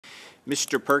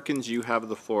Mr. Perkins, you have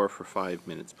the floor for 5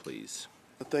 minutes, please.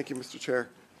 Thank you, Mr. Chair.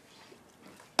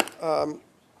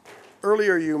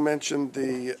 Earlier you mentioned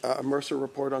the Mercer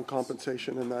report on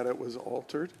compensation and that it was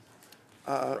altered.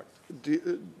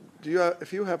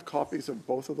 If you have copies of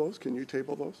both of those, can you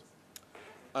table those?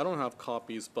 I don't have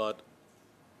copies, but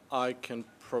I can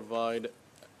provide,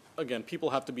 again,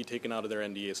 people have to be taken out of their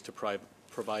NDAs to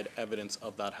provide evidence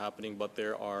of that happening, but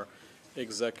there are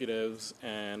executives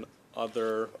and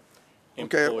other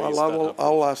employees. Okay,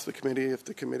 I'll ask the committee if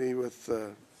the committee with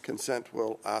consent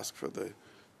will ask for the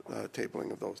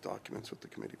tabling of those documents with the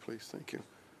committee, please. Thank you.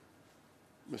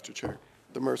 Mr. Chair.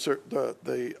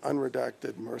 The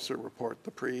unredacted Mercer report,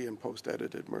 the pre- and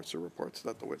post-edited Mercer reports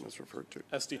that the witness referred to.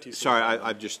 SDTC. Sorry,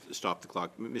 I've just stopped the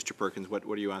clock. Mr. Perkins, what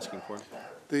are you asking for?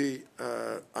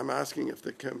 I'm asking if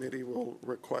the committee will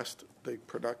request the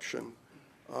production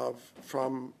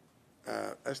from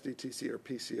SDTC or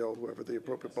PCO, whoever the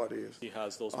appropriate body is, he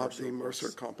has those of the Mercer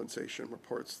Mercer compensation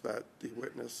reports that the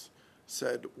witness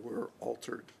said were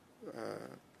altered.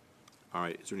 All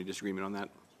right. Is there any disagreement on that?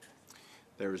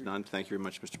 There is none. Thank you very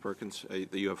much, Mr. Perkins.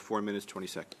 You have 4 minutes, 20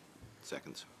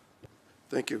 seconds.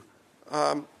 Thank you.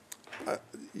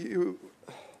 You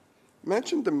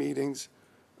mentioned the meetings.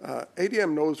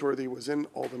 ADM Noseworthy was in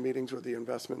all the meetings where the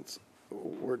investments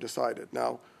were decided.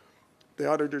 Now, the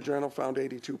Auditor General found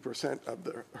 82% of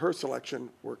her selection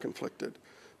were conflicted.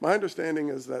 My understanding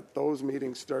is that those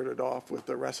meetings started off with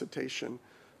the recitation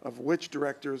of which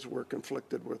directors were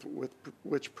conflicted with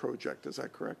which project. Is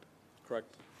that correct?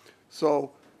 Correct.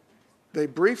 So they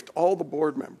briefed all the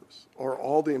board members or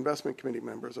all the investment committee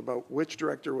members about which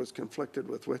director was conflicted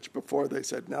with which before they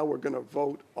said, now we're going to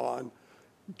vote on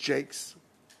Jake's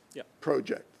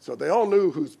project. So they all knew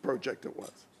whose project it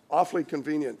was. Awfully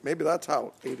convenient. Maybe that's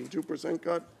how 82%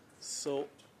 got. So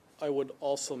I would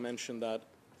also mention that,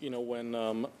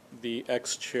 when the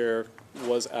ex-chair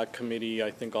was at committee,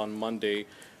 I think on Monday,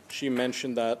 she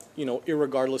mentioned that,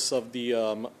 irregardless of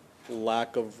the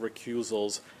lack of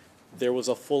recusals, there was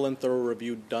a full and thorough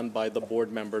review done by the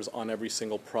board members on every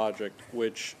single project,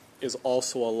 which is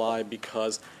also a lie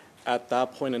because at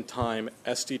that point in time,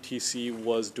 SDTC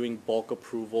was doing bulk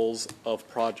approvals of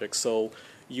projects. So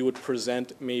you would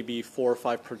present maybe 4 or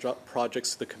 5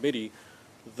 projects to the committee.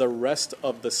 The rest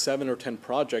of the 7 or 10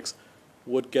 projects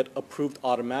would get approved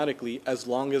automatically as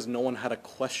long as no one had a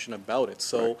question about it.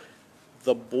 So right.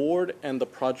 The board and the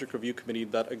project review committee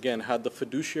that, again, had the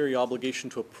fiduciary obligation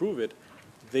to approve it,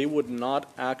 they would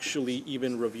not actually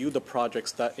even review the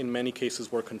projects that in many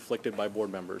cases were conflicted by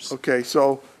board members. Okay,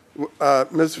 so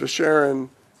Ms. Visharan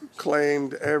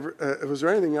claimed, was there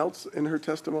anything else in her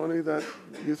testimony that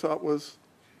you thought was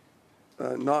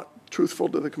not truthful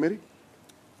to the committee?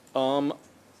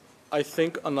 I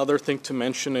think another thing to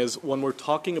mention is when we're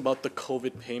talking about the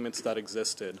COVID payments that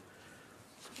existed,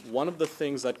 one of the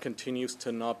things that continues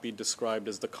to not be described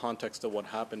is the context of what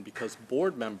happened because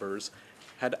board members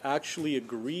had actually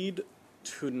agreed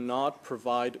to not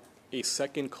provide a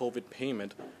second COVID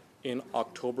payment in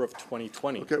October of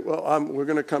 2020. Okay, well, we're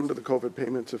going to come to the COVID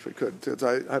payments if we could, because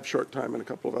I have short time and a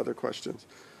couple of other questions.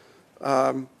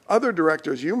 Other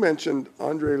directors, you mentioned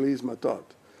Andre-Lise Matot,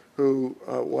 who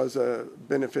was a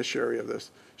beneficiary of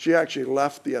this. She actually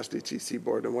left the SDTC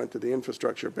board and went to the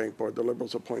Infrastructure Bank board. The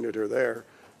Liberals appointed her there,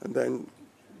 and then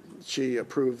she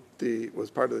was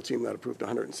part of the team that approved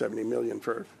 $170 million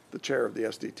for the chair of the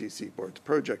SDTC board's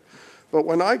project. But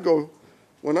when I go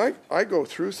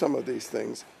through some of these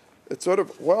things, it's sort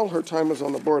of, while her time was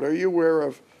on the board, are you aware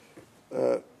of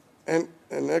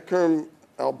Enekerm,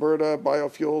 Alberta,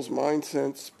 Biofuels,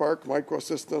 MindSense, Spark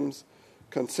Microsystems,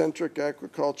 Concentric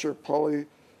Agriculture,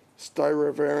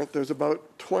 Polystyrivariant? There's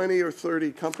about 20 or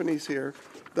 30 companies here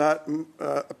that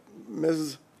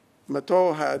Ms.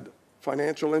 Matot had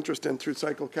financial interest in through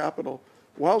Cycle Capital.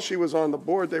 While she was on the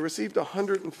board, they received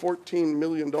 $114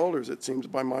 million, it seems,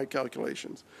 by my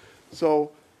calculations.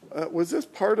 So was this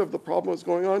part of the problem that's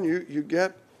going on? You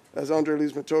get, as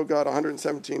Andre-Lise Matot got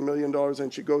 $117 million,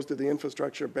 and she goes to the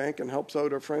Infrastructure Bank and helps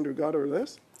out her friend who got her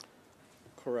this?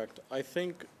 Correct. I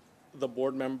think the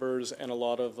board members and a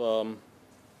lot of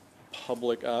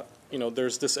public,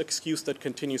 there's this excuse that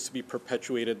continues to be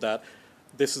perpetuated that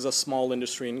this is a small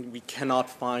industry and we cannot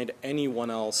find anyone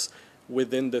else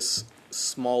within this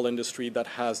small industry that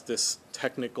has this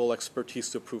technical expertise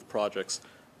to approve projects.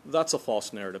 That's a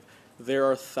false narrative. There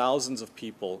are thousands of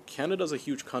people. Canada's a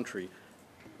huge country.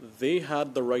 They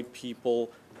had the right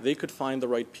people. They could find the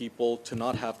right people to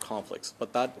not have conflicts,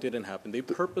 but that didn't happen. They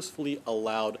purposefully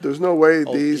allowed. There's no way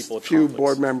these few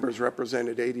board members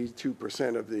represented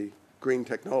 82% of the green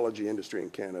technology industry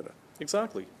in Canada.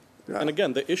 Exactly. Yeah. And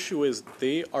again, the issue is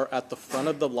they are at the front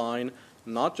of the line,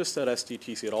 not just at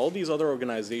SDTC, at all these other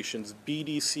organizations,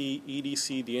 BDC,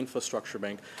 EDC, the Infrastructure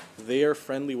Bank. They are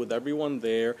friendly with everyone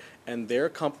there, and their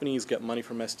companies get money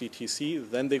from SDTC.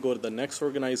 Then they go to the next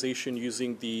organization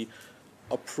using the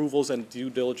approvals and due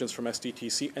diligence from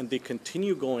SDTC, and they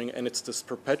continue going, and it's this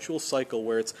perpetual cycle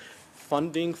where it's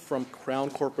funding from Crown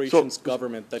Corporation's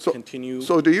government that continues.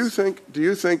 So do you think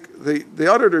the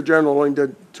Auditor General only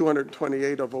did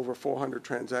 228 of over 400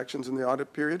 transactions in the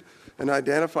audit period and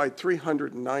identified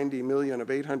 390 million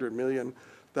of 800 million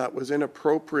that was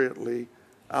inappropriately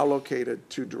allocated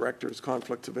to directors'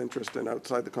 conflicts of interest and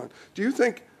outside the do you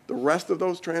think the rest of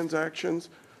those transactions,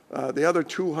 the other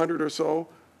 200 or so,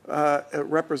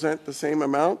 represent the same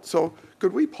amount? So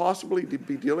could we possibly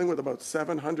be dealing with about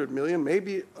 700 million,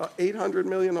 maybe 800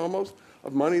 million almost,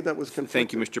 of money that was conflicted?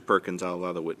 Thank you, Mr. Perkins. I'll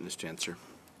allow the witness to answer.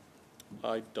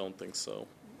 I don't think so.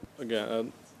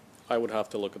 Again, I would have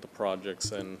to look at the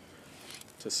projects and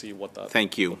to see what that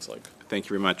Thank you. looks like. Thank you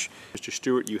very much. Mr.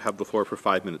 Stewart, you have the floor for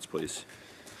 5 minutes, please.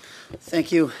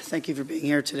 Thank you. Thank you for being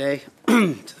here today.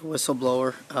 To the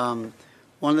whistleblower.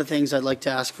 One of the things I'd like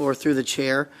to ask for through the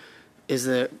chair is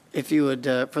that if you would,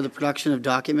 for the production of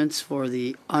documents for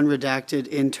the unredacted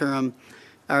interim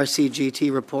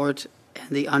RCGT report and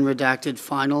the unredacted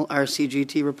final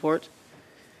RCGT report.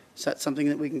 Is that something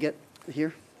that we can get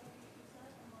here?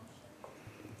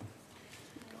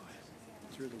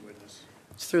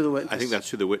 It's through the witness. I think that's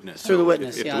through the witness. Through the So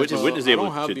witness, if yeah, the witness is I able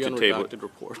don't have to the table it. unredacted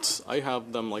reports. I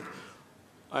have them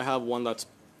I have one that's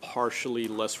partially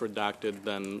less redacted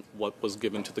than what was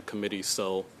given to the committee,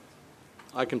 so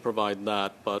I can provide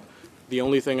that. But the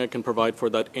only thing I can provide for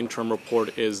that interim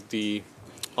report is the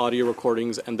audio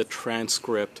recordings and the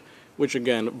transcript, which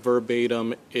again,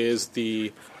 verbatim is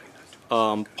the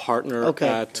partner Okay.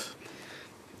 at...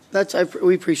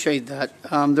 We appreciate that.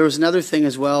 There was another thing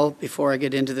as well, before I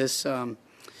get into this.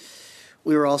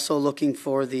 We were also looking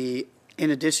for in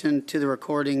addition to the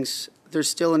recordings, there's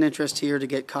still an interest here to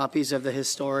get copies of the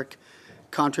historic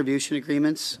contribution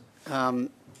agreements,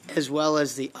 as well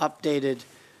as the updated,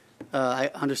 I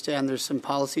understand there's some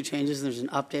policy changes, and there's an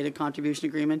updated contribution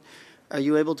agreement. Are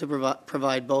you able to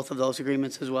provide both of those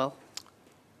agreements as well?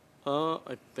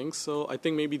 I think so. I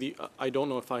think maybe I don't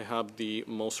know if I have the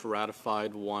most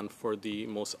ratified one for the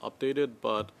most updated,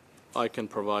 but I can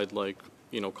provide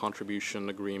contribution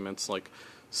agreements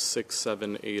 6,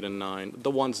 7, 8, and 9. The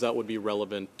ones that would be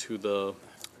relevant to the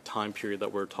time period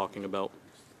that we're talking about.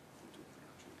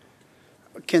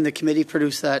 Can the committee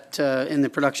produce that in the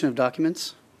production of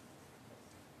documents?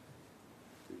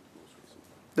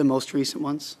 The most recent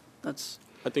ones?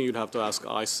 I think you'd have to ask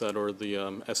ISET or the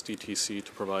SDTC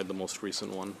to provide the most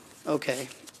recent one. Okay.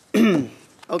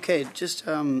 Okay, just,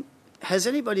 has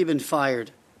anybody been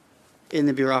fired in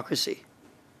the bureaucracy?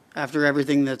 After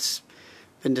everything that's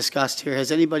been discussed here,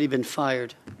 has anybody been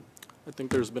fired? I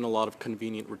think there's been a lot of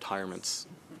convenient retirements.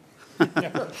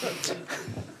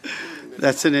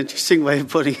 That's an interesting way of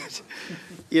putting it.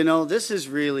 This is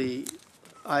really,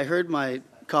 I heard my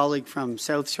colleague from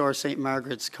South Shore St.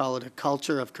 Margaret's call it a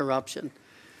culture of corruption.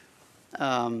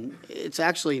 It's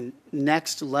actually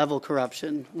next level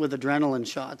corruption with adrenaline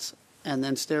shots and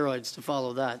then steroids to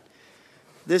follow that.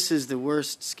 This is the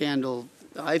worst scandal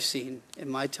I've seen in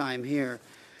my time here.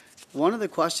 One of the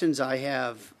questions I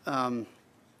have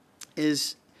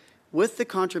is with the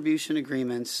contribution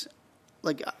agreements,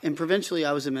 and provincially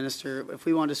I was a minister, if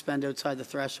we wanted to spend outside the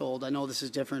threshold, I know this is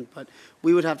different, but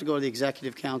we would have to go to the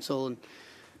Executive Council and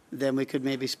then we could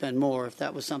maybe spend more if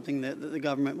that was something that the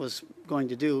government was going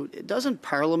to do. Doesn't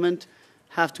Parliament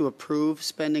have to approve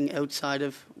spending outside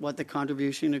of what the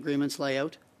contribution agreements lay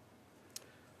out?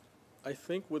 I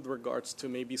think with regards to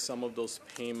maybe some of those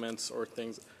payments or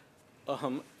things,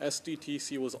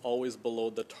 SDTC was always below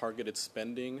the targeted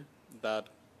spending that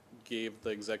gave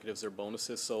the executives their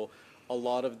bonuses. So a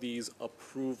lot of these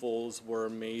approvals were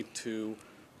made to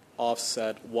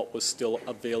offset what was still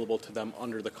available to them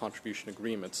under the contribution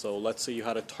agreement. So let's say you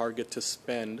had a target to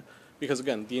spend, because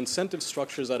again, the incentive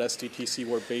structures at SDTC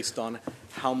were based on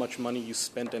how much money you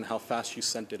spent and how fast you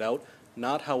sent it out,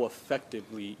 not how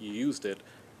effectively you used it.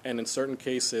 And in certain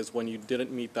cases, when you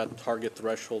didn't meet that target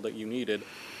threshold that you needed,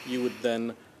 you would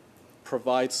then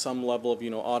provide some level of,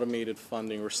 automated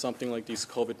funding or something like these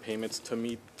COVID payments to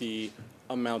meet the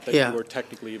amount that you were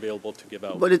technically available to give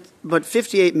out. But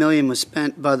 58 million was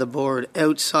spent by the board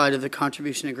outside of the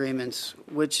contribution agreements,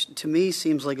 which to me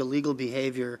seems like illegal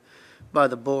behavior by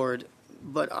the board.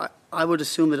 But I would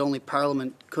assume that only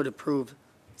Parliament could approve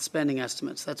spending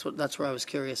estimates. That's where I was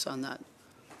curious on that.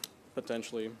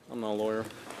 Potentially. I'm not a lawyer.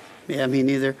 Yeah, me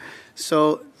neither.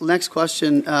 So, next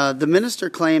question. The minister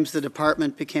claims the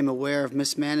department became aware of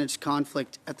mismanaged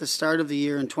conflict at the start of the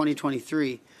year in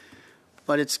 2023,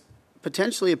 but it's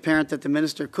potentially apparent that the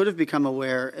minister could have become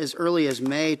aware as early as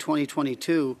May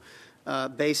 2022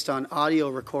 based on audio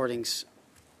recordings.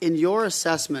 In your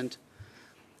assessment,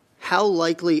 how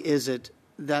likely is it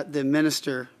that the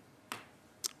minister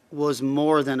was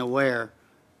more than aware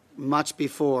much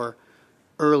before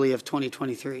early of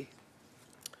 2023?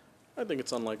 I think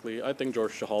it's unlikely. I think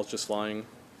George Chahal's just lying,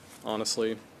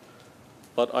 honestly.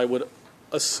 But I would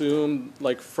assume,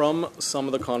 like, from some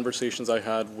of the conversations I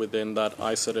had within that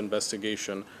ISET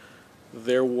investigation,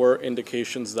 there were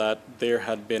indications that there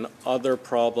had been other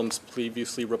problems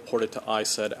previously reported to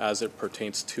ISET as it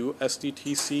pertains to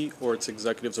SDTC or its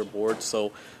executives or board.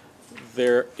 So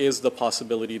there is the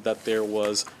possibility that there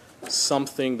was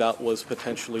something that was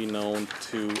potentially known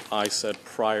to ISET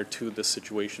prior to this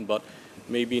situation, but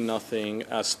maybe nothing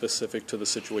as specific to the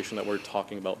situation that we're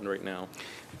talking about right now.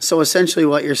 So essentially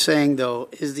what you're saying, though,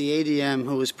 is the ADM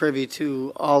who was privy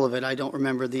to all of it, I don't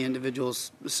remember the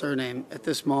individual's surname at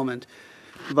this moment,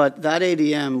 but that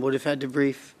ADM would have had to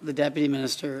brief the deputy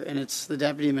minister, and it's the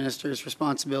deputy minister's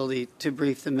responsibility to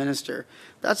brief the minister.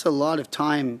 That's a lot of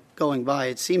time going by.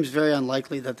 It seems very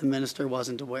unlikely that the minister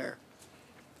wasn't aware.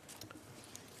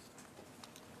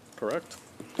 Correct?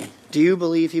 Do you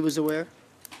believe he was aware?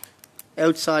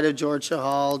 Outside of George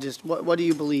Chahal, just what do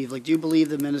you believe? Like, do you believe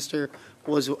the minister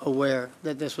was aware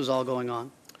that this was all going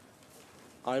on?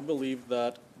 I believe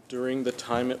that during the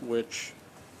time at which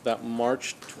that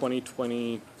March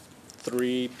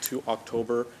 2023 to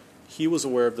October, he was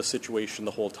aware of the situation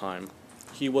the whole time.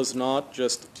 He was not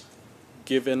just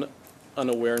given an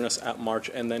awareness at March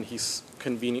and then he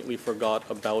conveniently forgot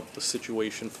about the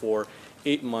situation for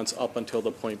 8 months up until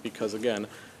the point, because again,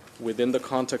 within the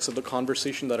context of the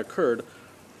conversation that occurred,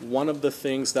 one of the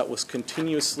things that was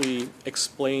continuously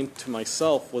explained to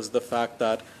myself was the fact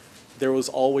that there was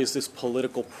always this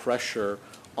political pressure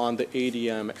on the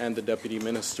ADM and the deputy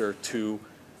minister to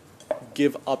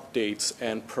give updates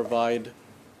and provide,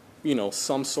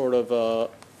 some sort of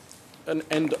an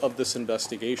end of this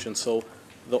investigation. So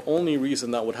the only reason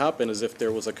that would happen is if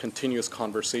there was a continuous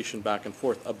conversation back and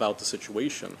forth about the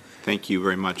situation. Thank you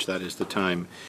very much. That is the time.